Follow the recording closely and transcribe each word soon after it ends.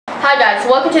Hi guys,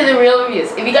 welcome to the Real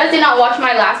Reviews. If you guys did not watch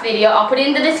my last video, I'll put it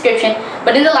in the description.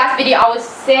 But in the last video, I was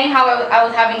saying how I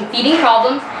was having feeding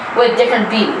problems with different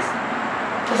BBs.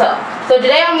 So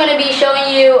today I'm going to be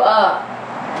showing you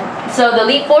the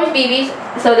Elite Force BBs.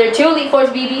 So there are two Elite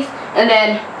Force BBs and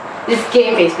then this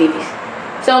Game Face BBs.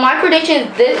 So my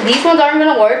prediction is these ones aren't going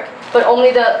to work, but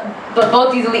both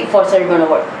these Elite Force are going to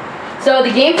work. So the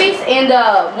Game Face and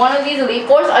one of these Elite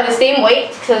Force are the same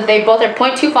weight, so they both are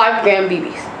 0.25 gram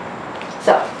BBs.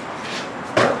 So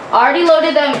I already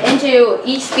loaded them into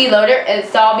each speed loader, and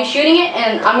so I'll be shooting it,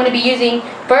 and I'm going to be using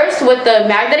first with the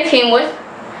mag that it came with,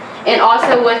 and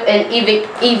also with an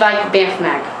Evite Banff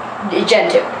mag, Gen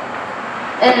 2.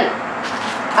 And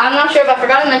I'm not sure if I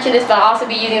forgot to mention this, but I'll also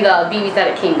be using the BBs that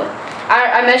it came with.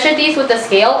 I measured these with the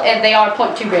scale, and they are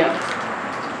 0.2 grams.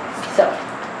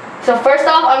 So first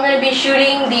off, I'm going to be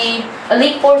shooting the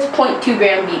Elite Force 0.2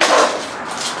 gram BBs.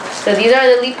 So these are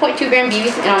the Elite 0.2 gram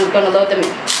BBs, and I'm going to load them in.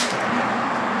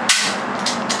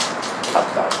 Oh,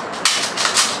 sorry.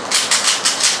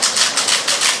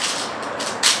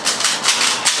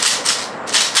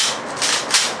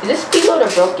 Is this speed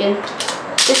loader broken?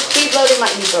 This speed loader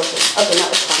might be broken. Okay, no,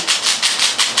 it's fine.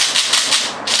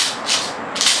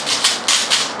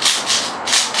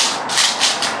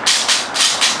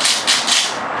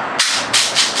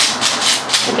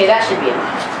 Okay, that should be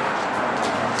enough.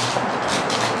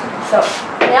 So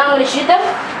now I'm going to shoot them.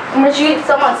 I'm going to shoot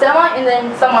some on semi and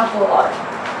then some on full auto.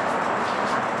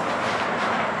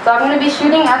 So I'm going to be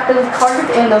shooting at those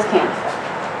cartridge and those cans.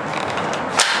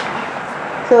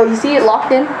 So you see it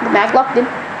locked in, the mag locked in.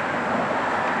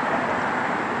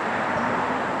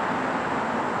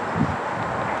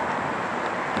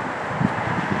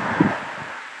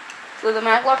 So the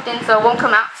mag locked in, so it won't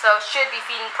come out, so it should be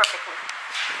feeding perfectly.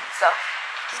 So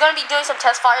he's going to be doing some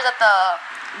test fires at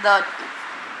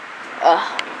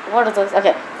what are those?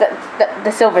 Okay,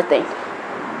 the silver thing.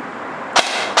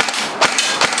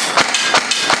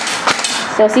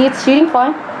 So see, it's shooting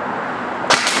fine.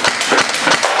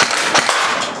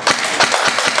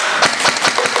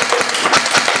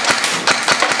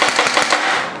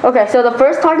 Okay, so the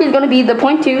first target is going to be the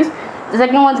 0.2s. The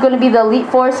second one's going to be the Elite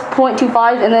Force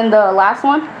 0.25, and then the last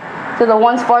one, so the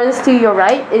ones farthest to your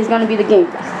right, is going to be the Game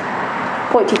Face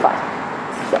 0.25.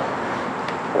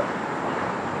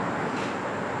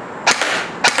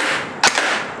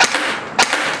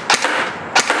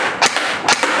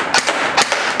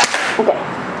 Okay.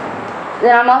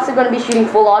 Then I'm also going to be shooting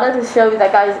full auto to show you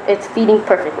that, guys, it's feeding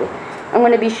perfectly. I'm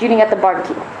going to be shooting at the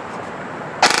barbecue.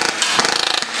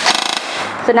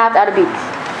 So now it's out of BBs.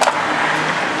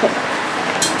 Okay.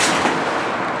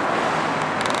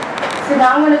 So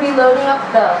now I'm going to be loading up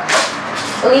the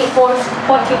Elite Force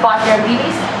 0.25 gram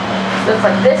BBs. Looks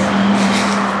like this.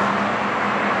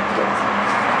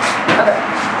 Okay.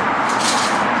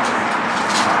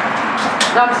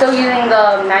 Now I'm still using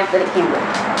the mag that it came with.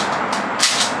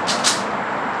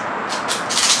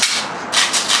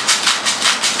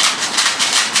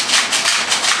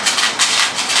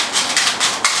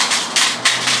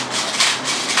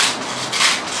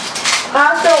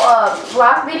 Also,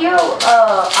 last video,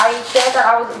 I said that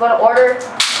I was going to order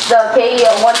the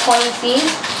K120C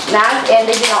mag, and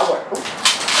they did not work.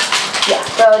 Yeah,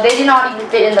 so they did not even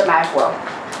fit in the mag well.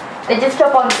 They just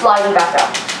kept on sliding back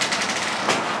out.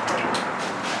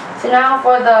 So now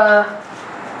for the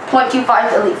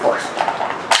 0.25 Elite Force.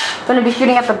 I'm going to be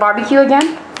shooting at the barbecue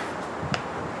again.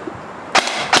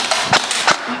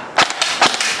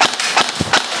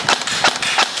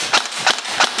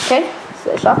 Okay,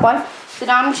 so shot fine. So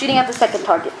now I'm shooting at the second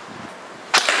target.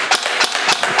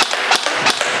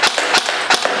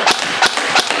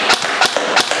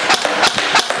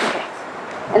 Okay.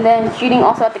 And then shooting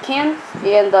also at the cans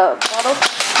and the bottles.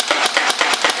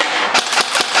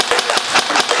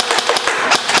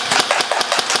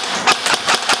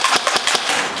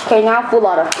 Okay, now full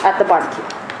auto at the barbecue.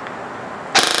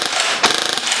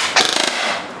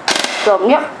 So,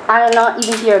 yep, I did not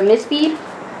even hear a misfeed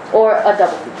or a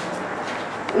double feed.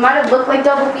 It might have looked like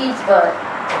double feeds, but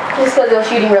just because they were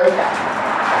shooting really fast.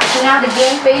 So now the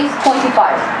Game Face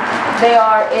 0.25. They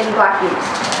are in black BBs.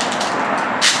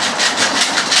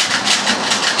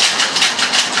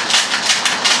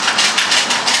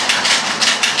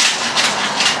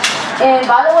 And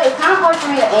by the way, it's kind of hard for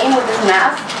me to aim with this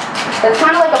mask. It's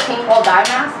kind of like a paintball dye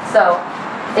mask, so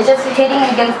it's just hitting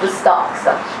against the stock.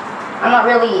 So I'm not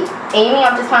really aiming,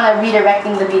 I'm just kind of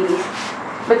redirecting the BBs,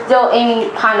 but still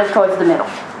aiming kind of towards the middle.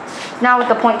 Now with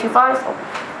the 0.25,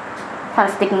 kind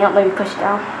of sticking up, maybe push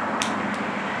down.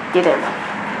 Okay, there we go.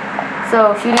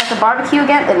 So shooting at the barbecue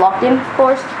again, it locked in, of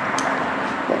course.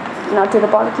 Now to the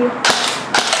barbecue.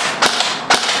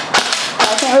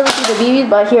 see the BBs,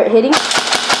 but I hear it hitting.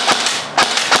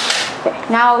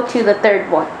 Okay, now to the third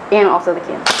one, and also the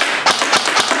can.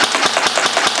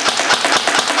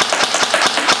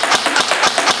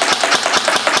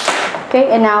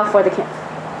 Okay, and now for the can.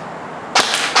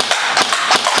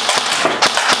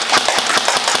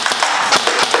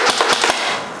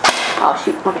 Oh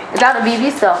shoot, okay. It's out of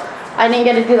BB, so I didn't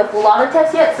get to do the full auto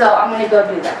test yet, so I'm gonna go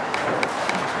do that.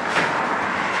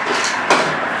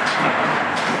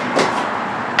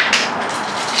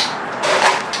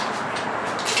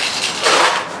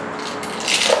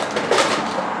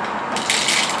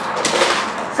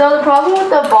 So the problem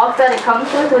with the box that it comes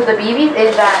with the BBs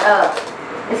is that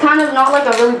it's kind of not like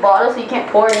a really bottle, so you can't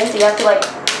pour it in, so you have to like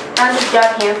kind of just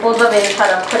grab handfuls of it and try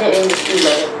to put it in the tea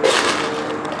later.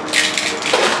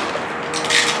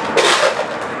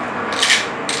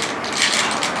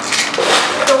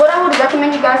 So what I would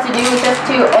recommend you guys to do is just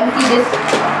to empty this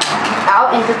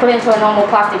out and just put it into a normal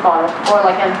plastic bottle, or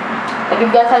like if you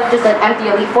guys have just an empty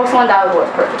Elite Force one, that would work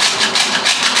perfect.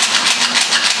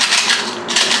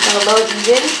 I'm gonna load these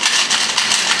in.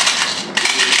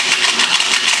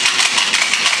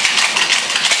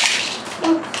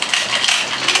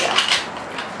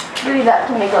 Really, that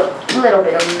can make a little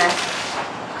bit of a mess.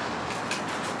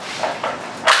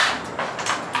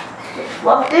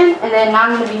 Fluffed in, and then now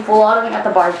I'm going to be full autoing at the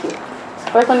barbecue.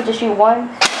 So first, let me just shoot one.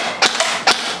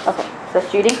 Okay, so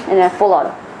shooting, and then full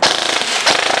auto.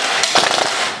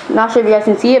 Not sure if you guys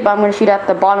can see it, but I'm going to shoot at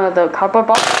the bottom of the cardboard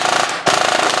box.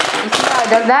 You see how it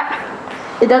does that?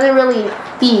 It doesn't really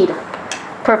feed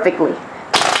perfectly.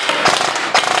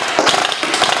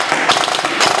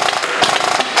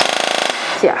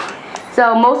 Yeah,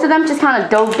 so most of them just kind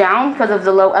of dove down because of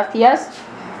the low FPS.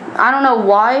 I don't know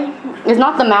why. It's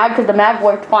not the mag, because the mag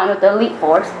worked fine with the Elite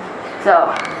Force. So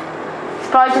it's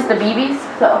probably just the BBs.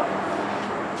 So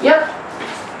yep.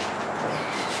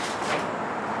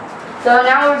 So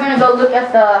now we're gonna go look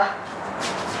at the.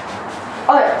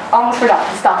 Oh yeah, almost forgot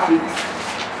the stock BBs.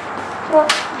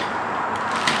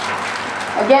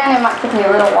 Again, it might take me a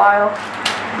little while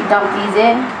to dump these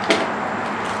in,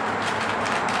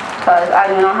 because I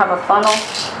do not have a funnel.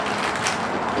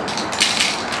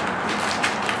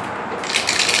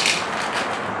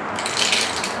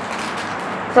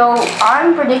 So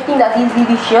I'm predicting that these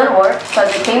BBs should work,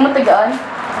 because they came with the gun.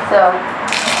 So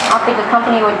I don't think the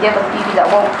company would give us BBs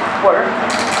that won't work.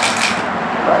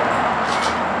 But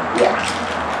yeah,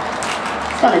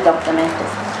 just gonna dump them in.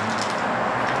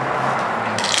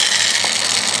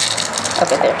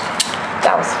 Okay, there.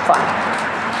 That was fun.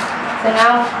 So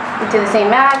now into the same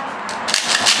mag.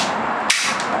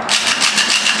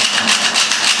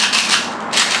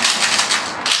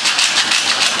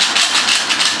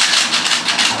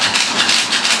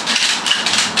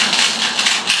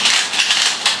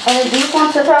 And then these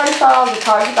ones, since I already saw all the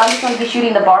targets, I'm just going to be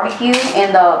shooting the barbecue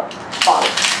and the bottles.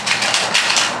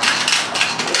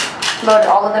 Load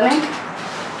all of them in.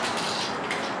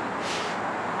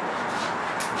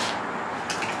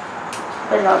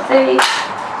 Put it on safe.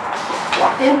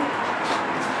 Locked in.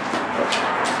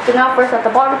 So now first at the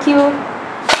barbecue.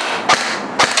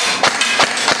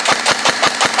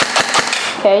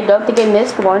 Okay, don't think I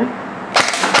missed one.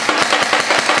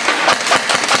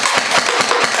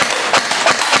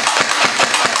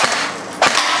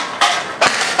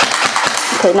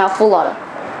 Okay, now full auto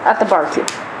at the barbecue.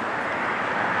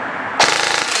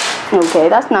 Okay,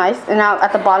 that's nice. And now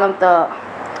at the bottom of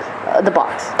the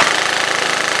box.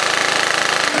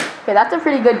 Okay, that's a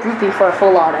pretty good grouping for a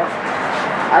full auto.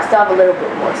 I still have a little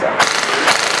bit more, so.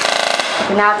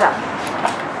 Okay, now it's out.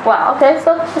 Wow, okay,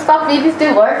 so the stock BBs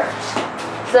do work.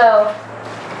 So,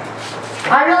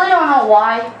 I really don't know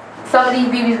why some of these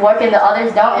BBs work and the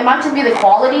others don't. It might just be the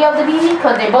quality of the BB,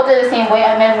 because they both are the same way.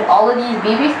 I measured all of these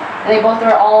BBs, and they both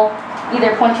are all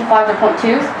either .25 or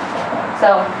 .2s.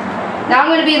 So, now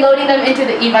I'm going to be loading them into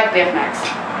the e-bike Max.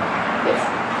 Yes.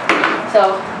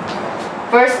 So,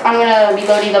 first I'm going to be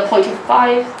loading the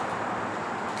 .25,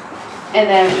 and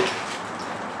then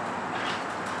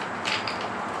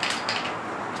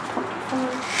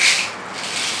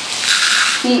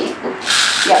see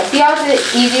how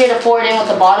it's easier to pour it in with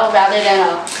the bottle rather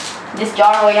than this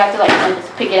jar where you have to like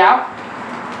just pick it out.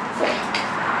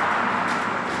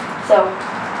 So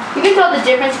you can tell the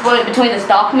difference between the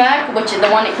stock mag, which is the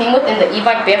one it came with, and the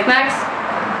e-bike Max,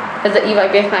 because the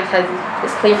e-bike Max has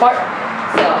this clear part.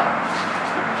 So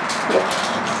yeah.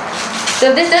 So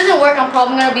if this doesn't work, I'm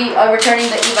probably going to be returning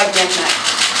the e-bike Max.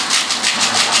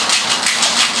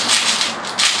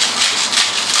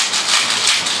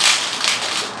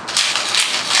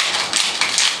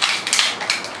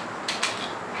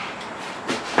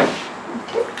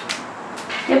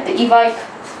 Yep, the e-bike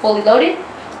fully loaded.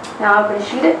 Now I'm going to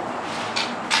shoot it.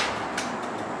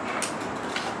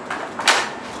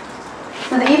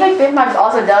 So the e-bike base mag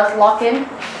also does lock in.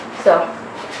 So,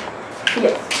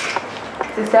 yes.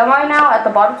 The semi now at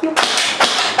the barbecue.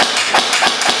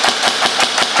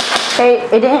 Okay,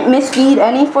 it didn't misfeed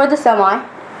any for the semi.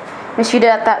 Misfeed it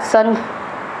at that sun.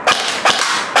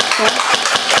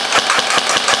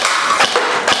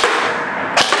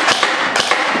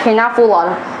 Okay, now full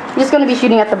auto. I'm just going to be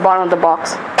shooting at the bottom of the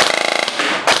box.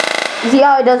 You see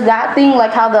how it does that thing,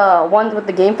 like how the ones with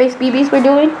the game face BBs were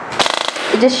doing?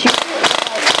 It just shoots it.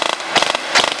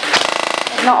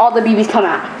 Not all the BBs come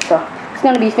out. So, it's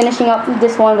going to be finishing up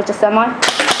this one with the semi.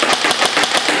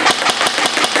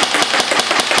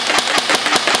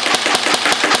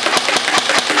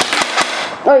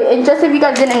 Oh, and just if you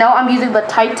guys didn't know, I'm using the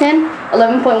Titan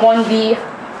 11.1V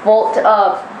volt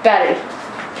battery.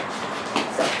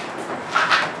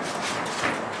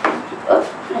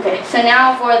 Okay, so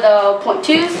now for the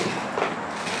 .2s.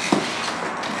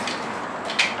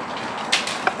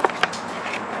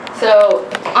 So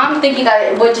I'm thinking that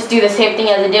it would just do the same thing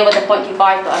as it did with the .25,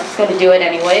 but I'm just going to do it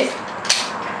anyways.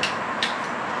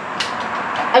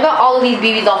 I got all of these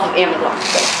BBs off of Amazon.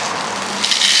 So.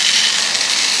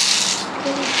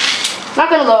 Not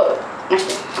going to load.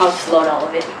 Actually, I'll just load all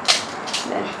of it.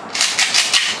 Then.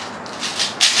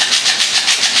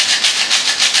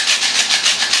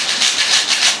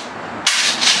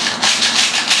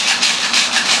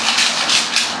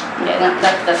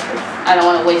 That's good. I don't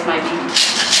want to waste my BBs.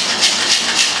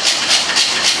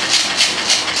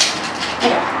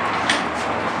 Okay.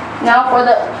 Now for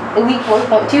the Elite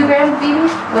 4.2 gram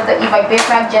BBs with the e-bike base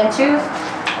mag Gen 2s.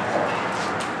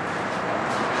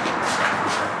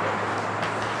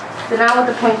 So now with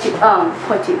the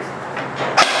 .2s.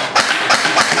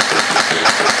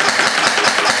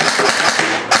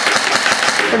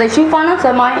 So they shoot fine on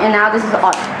semi, and now this is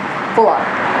auto, full auto.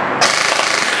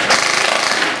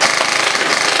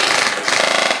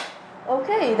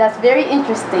 Okay, that's very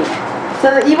interesting.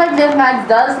 So the e-bike base mag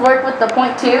does work with the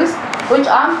 .2s, which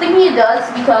I'm thinking it does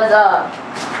because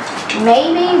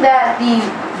maybe that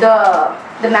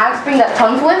the mag spring that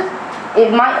comes with,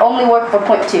 it might only work for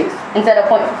 .2s instead of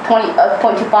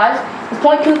 .25s. The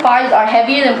 .25s are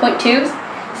heavier than .2s,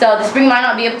 so the spring might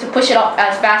not be able to push it up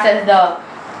as fast as the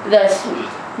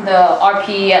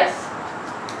RPS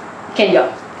can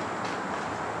go.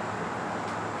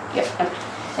 Yep.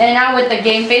 And now with the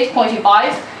game face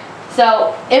 .25s,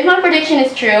 so if my prediction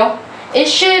is true, it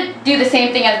should do the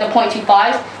same thing as the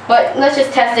 .25s, but let's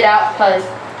just test it out because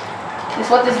this is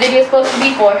what this video is supposed to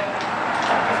be for.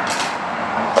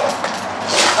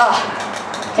 Oh,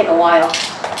 take a while.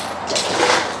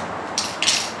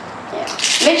 Yeah.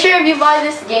 Make sure if you buy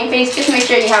this game face, just make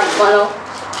sure you have a funnel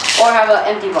or have an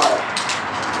empty bottle.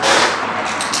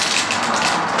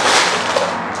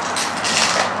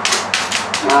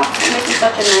 Oh, I'm making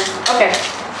such a mess. Okay,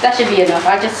 that should be enough.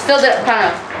 I just filled it kind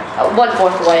of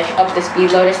 1/4 way of the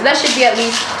speed loader, so that should be at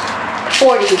least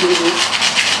 40 BBs.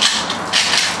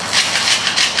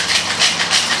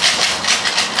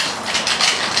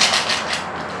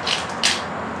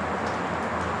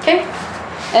 Okay,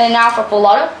 and now for full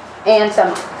auto and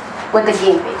semi with the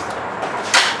game face.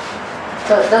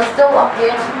 So it does still lock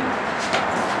in,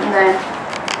 and then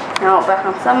now back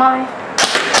on semi.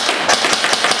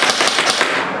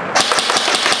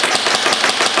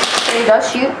 It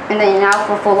does shoot, and then now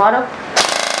for full auto.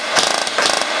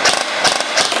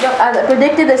 Yep, as I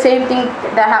predicted, the same thing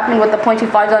that happened with the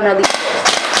 .25s on Elite.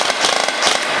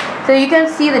 So you can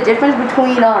see the difference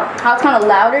between how it's kind of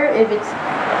louder if it's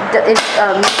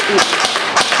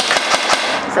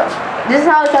so this is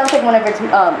how it sounds like whenever it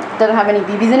doesn't have any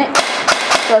BBs in it.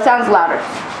 So it sounds louder.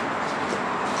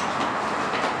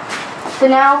 So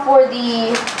now for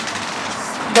the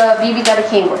BB that it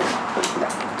came with.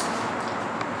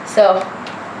 So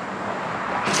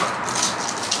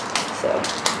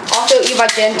also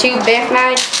e-bike Gen 2 base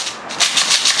mag.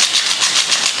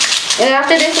 And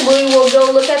after this, we will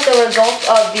go look at the results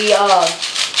of the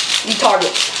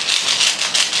targets.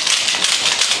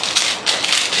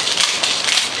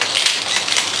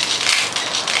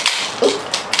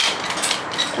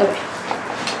 Okay.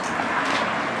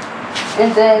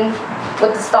 And then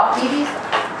with the stock BBs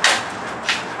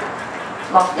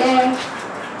locked in.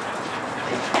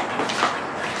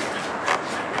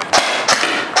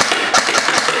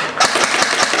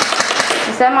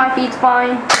 The semi feeds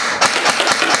fine.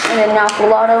 And then now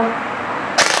full auto.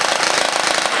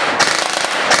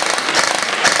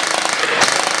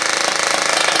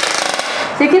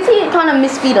 So you can see it kind of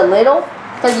misfeed a little,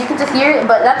 because you can just hear it,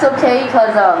 but that's okay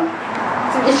because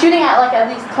it's shooting at like at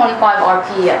least 25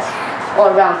 RPS.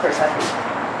 or around first, I think.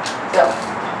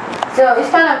 So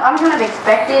it's I'm kind of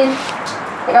expected,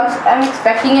 like I'm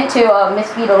expecting it to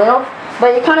misfeed a little,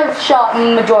 but it kind of shot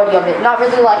majority of it, not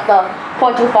really like the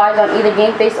 0.25s on either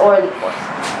game face or Elite Force.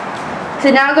 So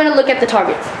now I'm going to look at the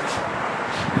targets.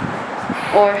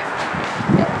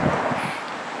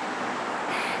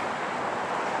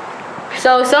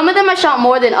 So some of them I shot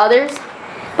more than others,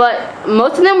 but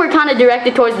most of them were kind of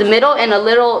directed towards the middle and a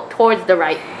little towards the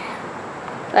right.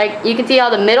 Like you can see how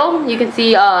the middle, you can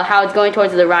see how it's going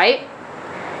towards the right,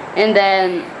 and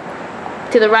then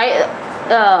to the right.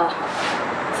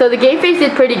 So the game face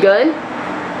did pretty good,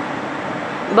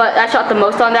 but I shot the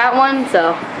most on that one.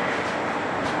 So,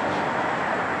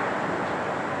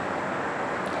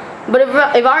 but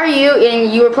if I were you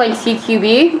and you were playing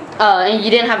CQB and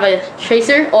you didn't have a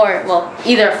tracer or well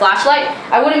either a flashlight,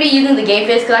 I wouldn't be using the game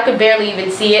face because I could barely even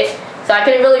see it. So I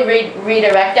couldn't really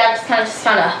redirect that. Just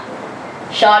kind of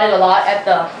shot it a lot at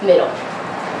the middle.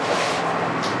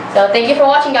 So thank you for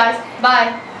watching, guys.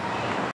 Bye.